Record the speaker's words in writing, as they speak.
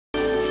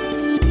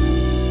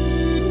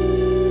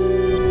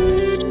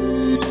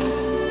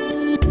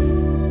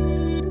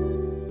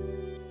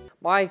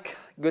Mike,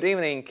 good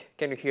evening.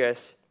 Can you hear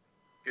us?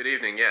 Good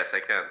evening. Yes, I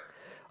can.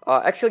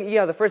 Actually,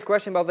 the first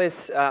question about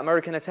this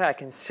American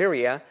attack in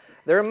Syria.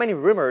 There are many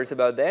rumors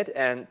about that,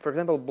 and for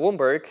example,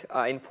 Bloomberg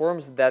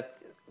informs that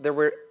there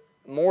were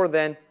more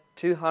than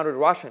 200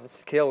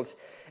 Russians killed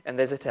in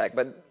this attack,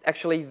 but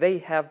actually they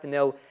have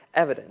no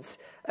evidence.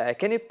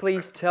 Can you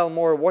please tell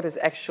more what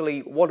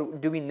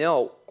do we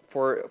know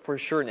for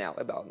sure now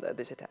about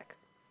this attack?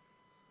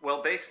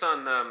 Well, based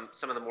on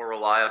some of the more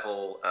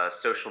reliable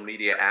social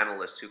media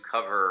analysts who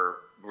cover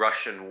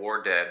Russian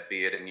war dead,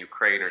 be it in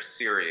Ukraine or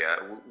Syria,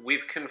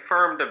 we've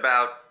confirmed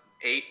about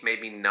 8,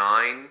 maybe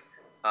 9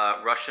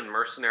 Russian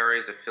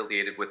mercenaries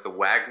affiliated with the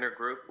Wagner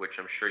Group, which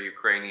I'm sure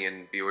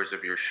Ukrainian viewers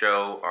of your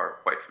show are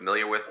quite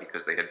familiar with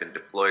because they had been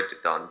deployed to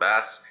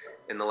Donbass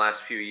in the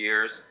last few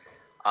years.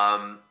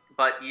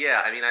 But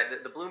yeah, I mean,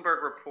 the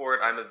Bloomberg report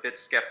I'm a bit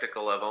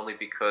skeptical of, only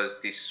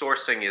because the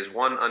sourcing is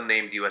 1,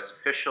 unnamed U.S.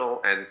 official,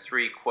 and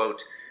 3,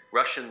 quote,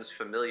 Russians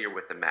familiar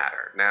with the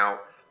matter. Now,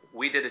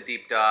 we did a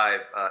deep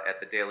dive at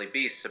the Daily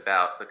Beast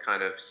about the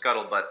kind of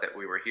scuttlebutt that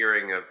we were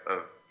hearing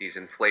of these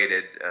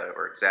inflated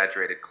or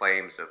exaggerated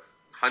claims of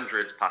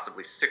hundreds,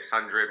 possibly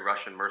 600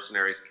 Russian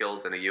mercenaries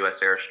killed in a U.S.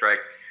 airstrike.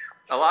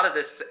 A lot of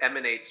this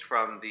emanates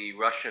from the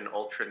Russian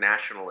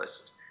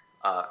ultranationalist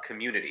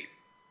community,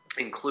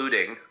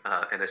 including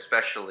and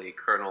especially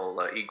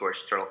Colonel Igor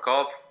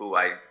Strelkov, who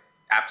I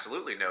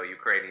absolutely know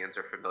Ukrainians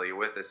are familiar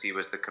with, as he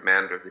was the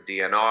commander of the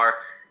DNR.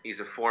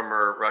 He's a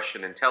former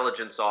Russian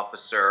intelligence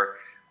officer,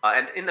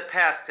 and in the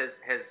past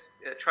has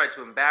tried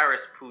to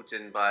embarrass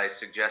Putin by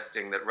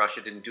suggesting that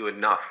Russia didn't do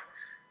enough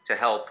to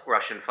help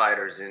Russian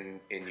fighters in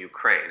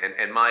Ukraine.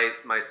 And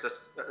my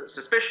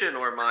suspicion,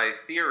 or my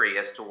theory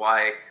as to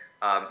why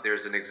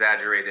there's an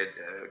exaggerated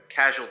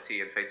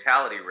casualty and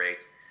fatality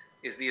rate,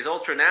 is these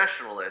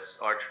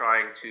ultranationalists are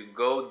trying to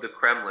goad the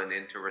Kremlin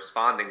into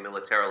responding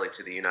militarily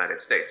to the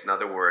United States. In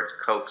other words,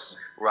 coax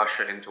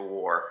Russia into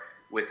war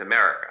with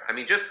America. I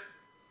mean, just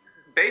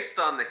based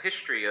on the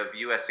history of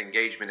U.S.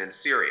 engagement in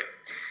Syria,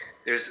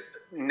 there's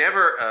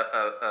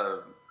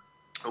never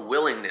a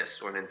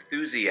willingness or an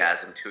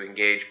enthusiasm to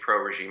engage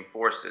pro-regime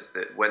forces.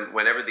 That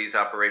whenever these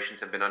operations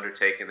have been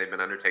undertaken, they've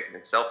been undertaken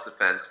in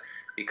self-defense,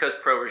 because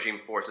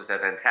pro-regime forces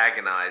have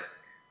antagonized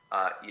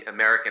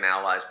American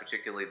allies,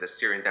 particularly the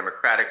Syrian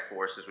Democratic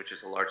Forces, which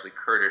is a largely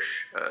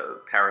Kurdish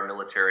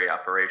paramilitary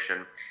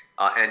operation,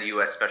 and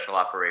U.S. special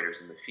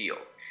operators in the field.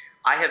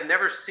 I have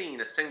never seen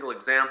a single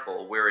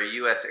example where a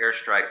U.S.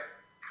 airstrike,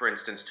 for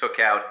instance, took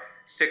out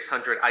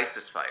 600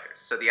 ISIS fighters.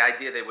 So the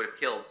idea they would have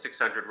killed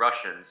 600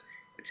 Russians,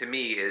 to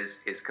me,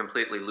 is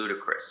completely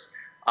ludicrous.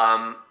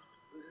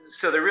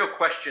 So the real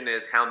question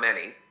is how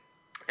many,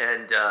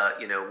 and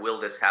will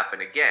this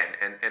happen again?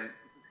 And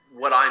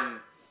what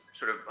I'm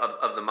sort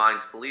of the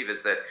mind to believe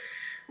is that,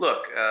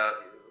 look,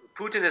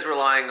 Putin is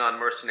relying on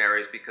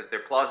mercenaries because they're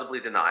plausibly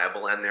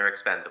deniable and they're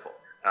expendable.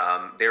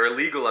 They're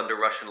illegal under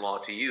Russian law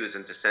to use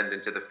and to send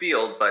into the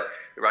field, but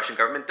the Russian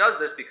government does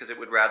this because it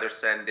would rather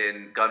send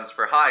in guns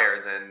for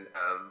hire than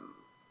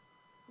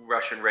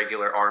Russian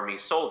regular army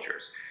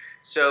soldiers.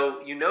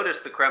 So you notice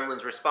the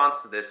Kremlin's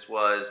response to this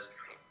was,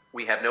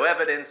 we have no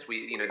evidence.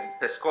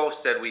 Peskov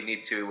said we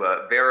need to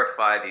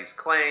verify these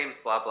claims,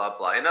 blah, blah,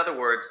 blah. In other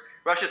words,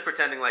 Russia's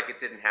pretending like it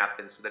didn't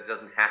happen so that it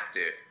doesn't have to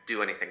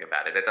do anything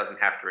about it. It doesn't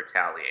have to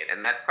retaliate.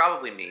 And that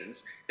probably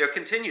means they'll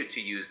continue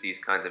to use these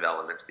kinds of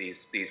elements,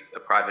 these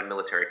private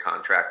military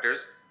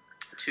contractors,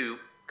 to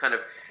kind of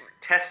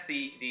test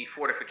the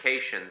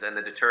fortifications and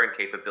the deterrent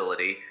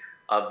capability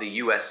of the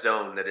U.S.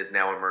 zone that is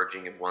now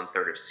emerging in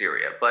 1/3 of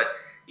Syria. But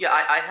yeah,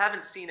 I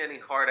haven't seen any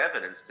hard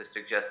evidence to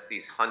suggest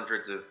these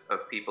hundreds of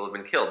people have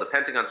been killed. The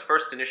Pentagon's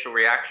first initial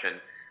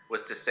reaction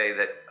was to say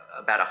that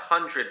about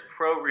 100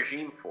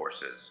 pro-regime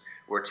forces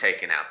were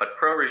taken out. But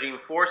pro-regime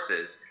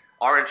forces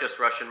aren't just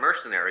Russian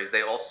mercenaries.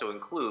 They also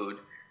include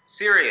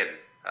Syrian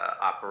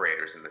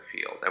operators in the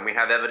field. And we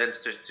have evidence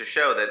to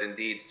show that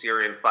indeed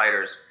Syrian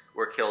fighters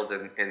were killed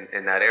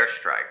in that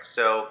airstrike.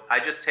 So I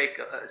just take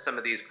some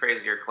of these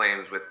crazier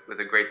claims with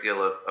a great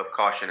deal of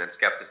caution and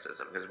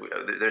skepticism, because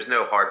there's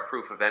no hard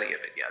proof of any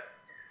of it yet.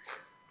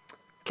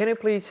 Can you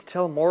please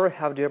tell more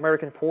how the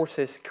American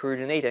forces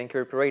coordinate and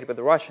cooperate with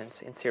the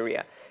Russians in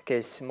Syria?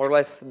 Because more or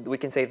less we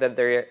can say that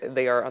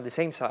they are on the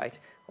same side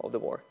of the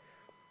war.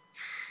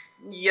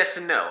 Yes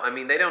and no. I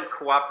mean, they don't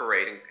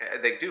cooperate.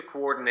 They do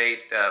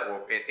coordinate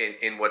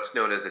in what's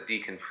known as a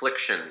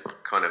deconfliction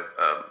kind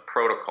of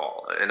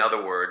protocol. In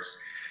other words,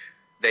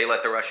 they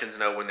let the Russians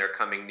know when they're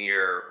coming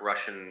near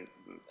Russian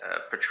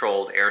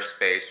patrolled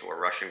airspace or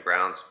Russian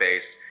ground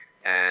space,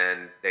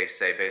 and they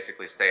say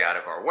basically stay out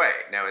of our way.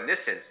 Now, in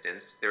this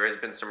instance, there has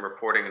been some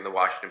reporting in the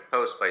Washington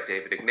Post by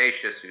David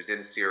Ignatius, who's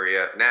in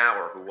Syria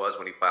now, or who was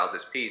when he filed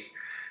this piece,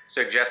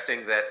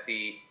 suggesting that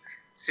the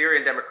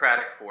Syrian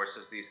Democratic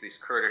Forces, these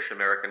Kurdish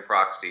American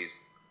proxies,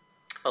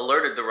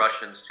 alerted the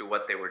Russians to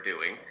what they were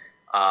doing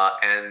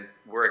and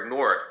were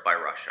ignored by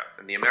Russia.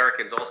 And the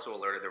Americans also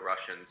alerted the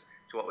Russians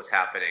to what was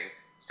happening,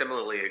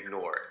 similarly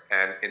ignored.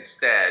 And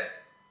instead,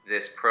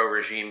 this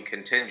pro-regime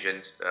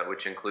contingent,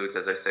 which includes,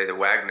 as I say, the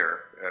Wagner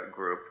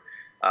group,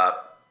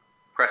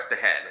 pressed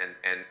ahead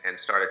and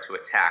started to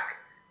attack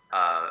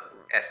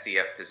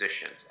SDF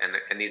positions.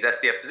 And these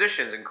SDF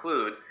positions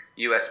include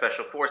U.S.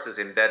 Special Forces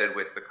embedded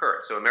with the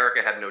Kurds. So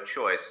America had no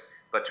choice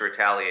but to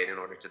retaliate in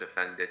order to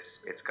defend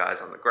its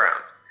guys on the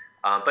ground.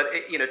 But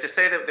to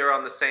say that they're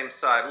on the same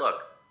side,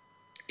 look,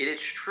 it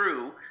is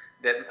true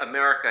that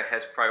America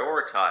has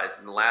prioritized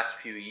in the last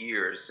few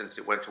years since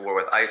it went to war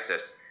with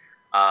ISIS,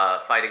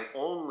 fighting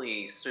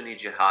only Sunni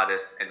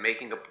jihadists and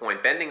making a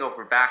point, bending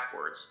over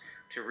backwards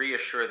to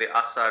reassure the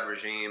Assad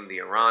regime, the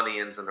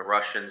Iranians and the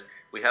Russians,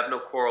 we have no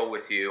quarrel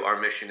with you. Our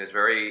mission is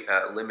very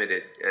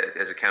limited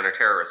as a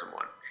counterterrorism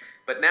one.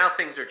 But now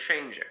things are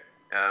changing.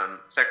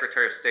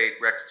 Secretary of State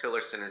Rex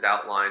Tillerson has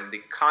outlined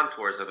the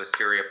contours of a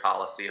Syria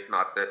policy, if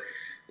not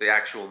the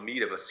actual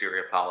meat of a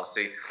Syria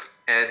policy,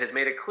 and has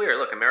made it clear,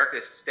 look, America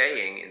is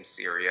staying in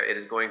Syria. It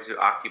is going to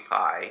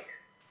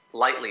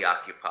lightly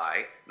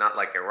occupy, not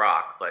like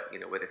Iraq, but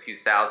with a few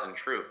thousand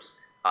troops,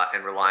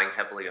 and relying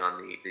heavily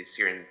on the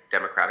Syrian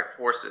Democratic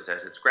Forces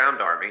as its ground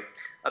army,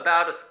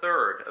 about a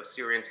third of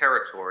Syrian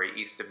territory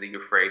east of the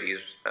Euphrates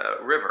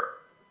River,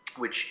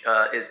 which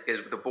is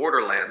the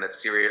borderland that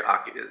Syria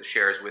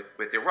shares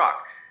with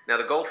Iraq. Now,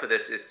 the goal for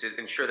this is to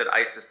ensure that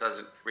ISIS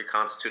doesn't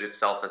reconstitute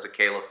itself as a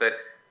caliphate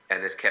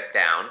and is kept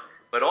down,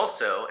 but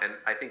also, and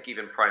I think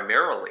even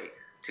primarily,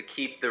 to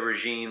keep the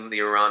regime, the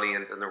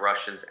Iranians and the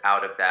Russians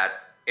out of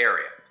that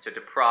area, to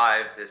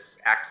deprive this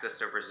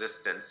axis of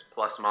resistance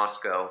plus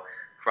Moscow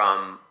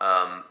from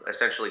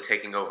essentially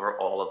taking over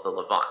all of the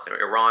Levant.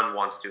 Iran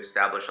wants to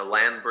establish a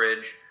land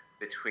bridge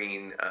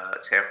between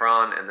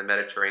Tehran and the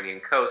Mediterranean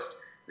coast.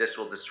 This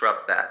will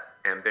disrupt that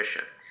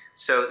ambition.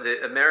 So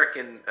the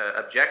American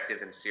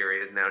objective in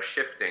Syria is now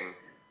shifting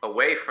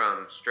away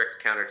from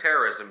strict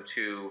counterterrorism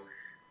to,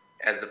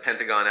 as the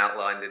Pentagon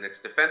outlined in its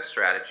defense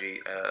strategy,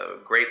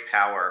 great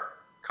power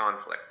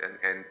conflict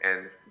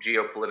and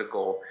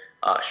geopolitical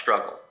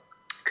struggle.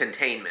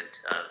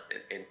 Containment,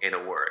 in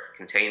a word,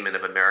 containment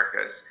of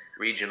America's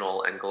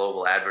regional and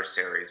global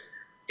adversaries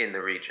in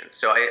the region.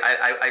 So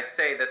I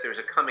say that there's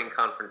a coming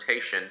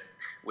confrontation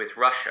with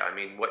Russia. I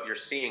mean, what you're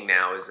seeing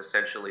now is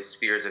essentially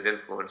spheres of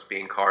influence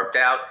being carved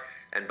out,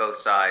 and both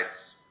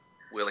sides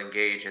will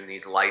engage in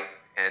these light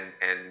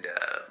and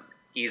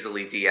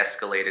easily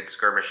de-escalated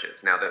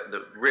skirmishes. Now,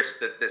 the risk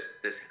that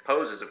this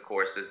poses, of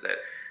course, is that,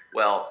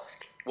 well,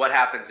 what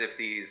happens if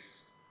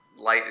these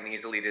light and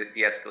easily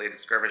de-escalated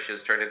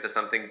skirmishes turn into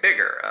something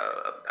bigger,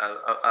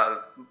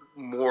 a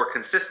more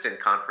consistent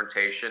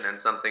confrontation, and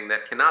something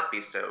that cannot be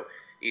so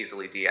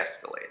easily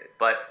de-escalated?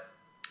 But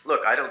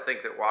look, I don't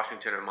think that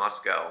Washington and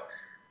Moscow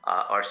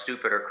are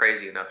stupid or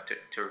crazy enough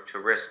to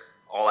risk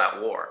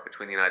all-out war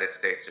between the United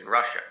States and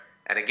Russia.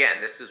 And again,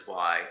 this is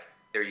why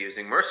they're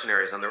using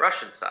mercenaries on the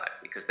Russian side,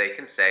 because they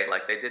can say,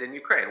 like they did in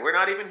Ukraine, we're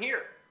not even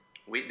here.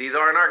 These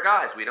aren't our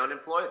guys. We don't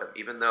employ them,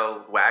 even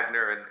though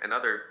Wagner and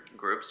other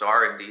groups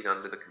are indeed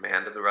under the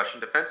command of the Russian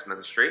Defense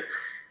Ministry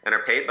and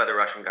are paid by the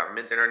Russian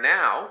government and are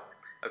now,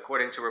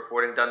 according to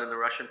reporting done in the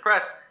Russian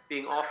press,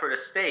 being offered a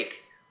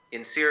stake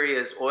in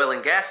Syria's oil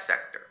and gas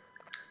sector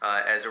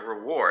as a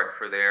reward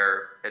for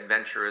their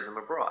adventurism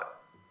abroad.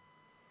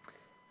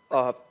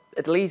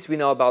 At least we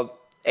know about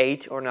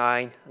 8 or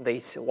 9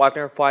 these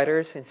Wagner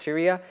fighters in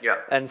Syria. Yeah.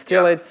 And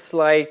still it's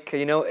like,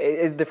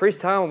 it's the first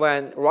time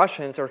when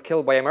Russians are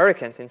killed by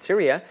Americans in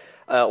Syria.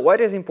 What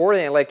is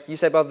important, like you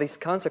said about these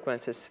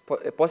consequences,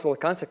 possible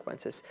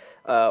consequences,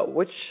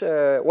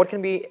 what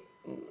can be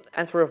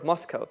answer of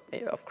Moscow,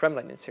 of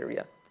Kremlin in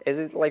Syria? Is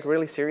it like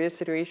really serious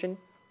situation?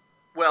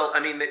 Well, I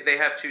mean, they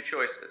have two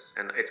choices,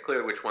 and it's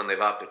clear which one they've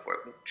opted for.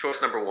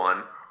 Choice number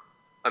one,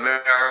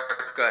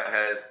 America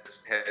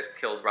has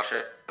killed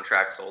Russian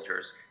contract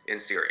soldiers in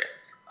Syria.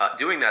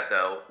 Doing that,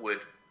 though,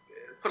 would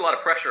put a lot of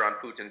pressure on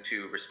Putin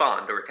to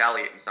respond or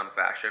retaliate in some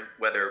fashion,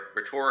 whether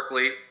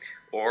rhetorically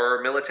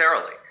or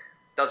militarily.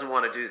 Doesn't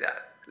want to do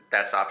that.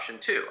 That's option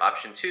two.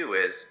 Option two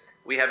is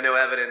we have no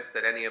evidence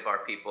that any of our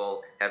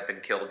people have been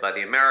killed by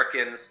the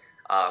Americans,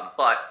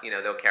 but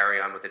they'll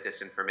carry on with the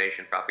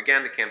disinformation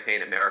propaganda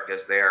campaign. America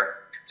is there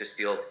to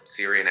steal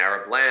Syrian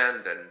Arab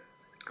land, and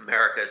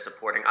America is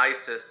supporting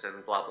ISIS,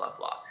 and blah, blah,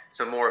 blah.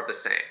 So more of the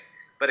same.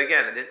 But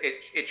again,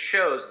 it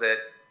shows that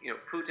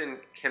Putin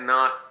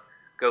cannot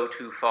go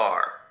too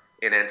far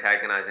in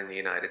antagonizing the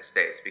United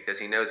States, because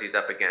he knows he's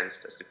up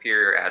against a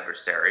superior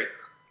adversary.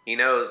 He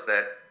knows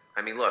that,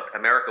 I mean, look,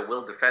 America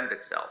will defend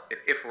itself.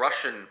 If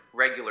Russian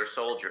regular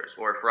soldiers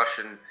or if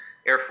Russian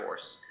Air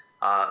Force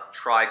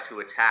tried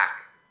to attack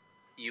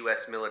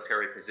U.S.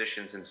 military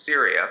positions in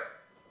Syria,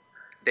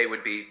 they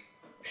would be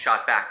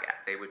shot back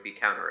at. They would be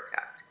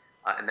counterattacked.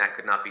 And that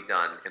could not be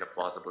done in a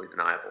plausibly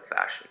deniable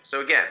fashion.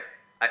 So again,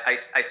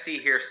 I see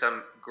here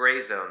some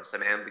gray zone,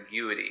 some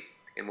ambiguity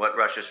in what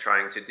Russia's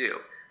trying to do.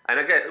 And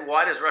again,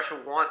 why does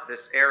Russia want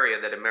this area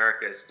that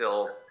America is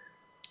still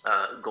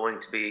going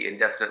to be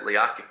indefinitely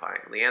occupying?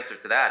 The answer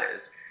to that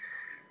is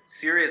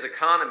Syria's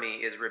economy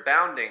is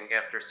rebounding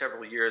after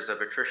several years of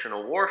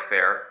attritional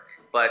warfare,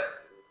 but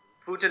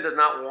Putin does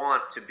not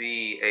want to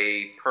be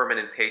a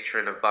permanent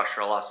patron of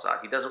Bashar al-Assad.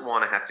 He doesn't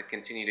want to have to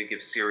continue to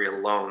give Syria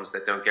loans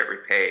that don't get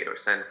repaid or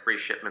send free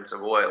shipments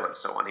of oil and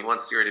so on. He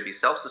wants Syria to be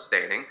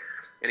self-sustaining,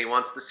 and he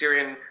wants the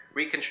Syrian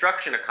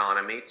reconstruction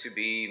economy to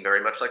be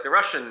very much like the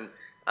Russian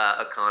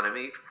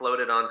economy,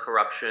 floated on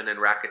corruption and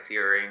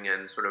racketeering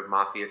and sort of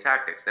mafia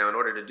tactics. Now, in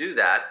order to do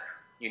that,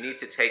 you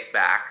need to take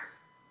back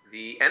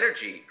the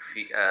energy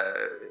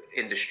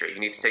industry.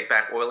 You need to take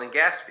back oil and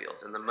gas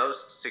fields. And the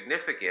most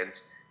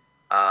significant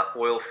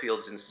oil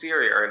fields in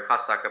Syria are in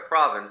Hromadske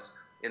province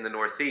in the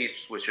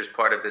northeast, which is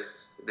part of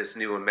this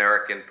new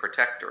American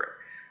protectorate.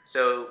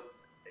 So,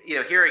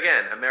 here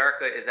again,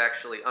 America is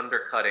actually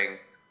undercutting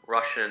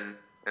Russian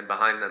and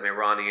behind them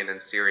Iranian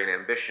and Syrian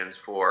ambitions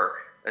for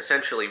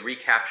essentially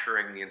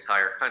recapturing the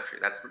entire country.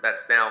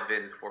 That's now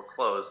been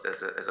foreclosed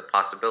as a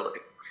possibility.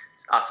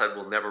 Assad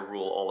will never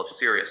rule all of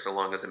Syria so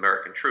long as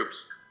American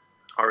troops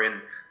are in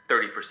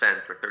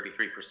 30% or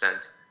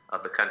 33%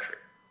 of the country.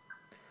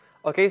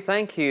 Okay,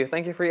 thank you.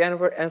 Thank you for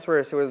your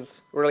answers. It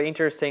was really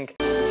interesting.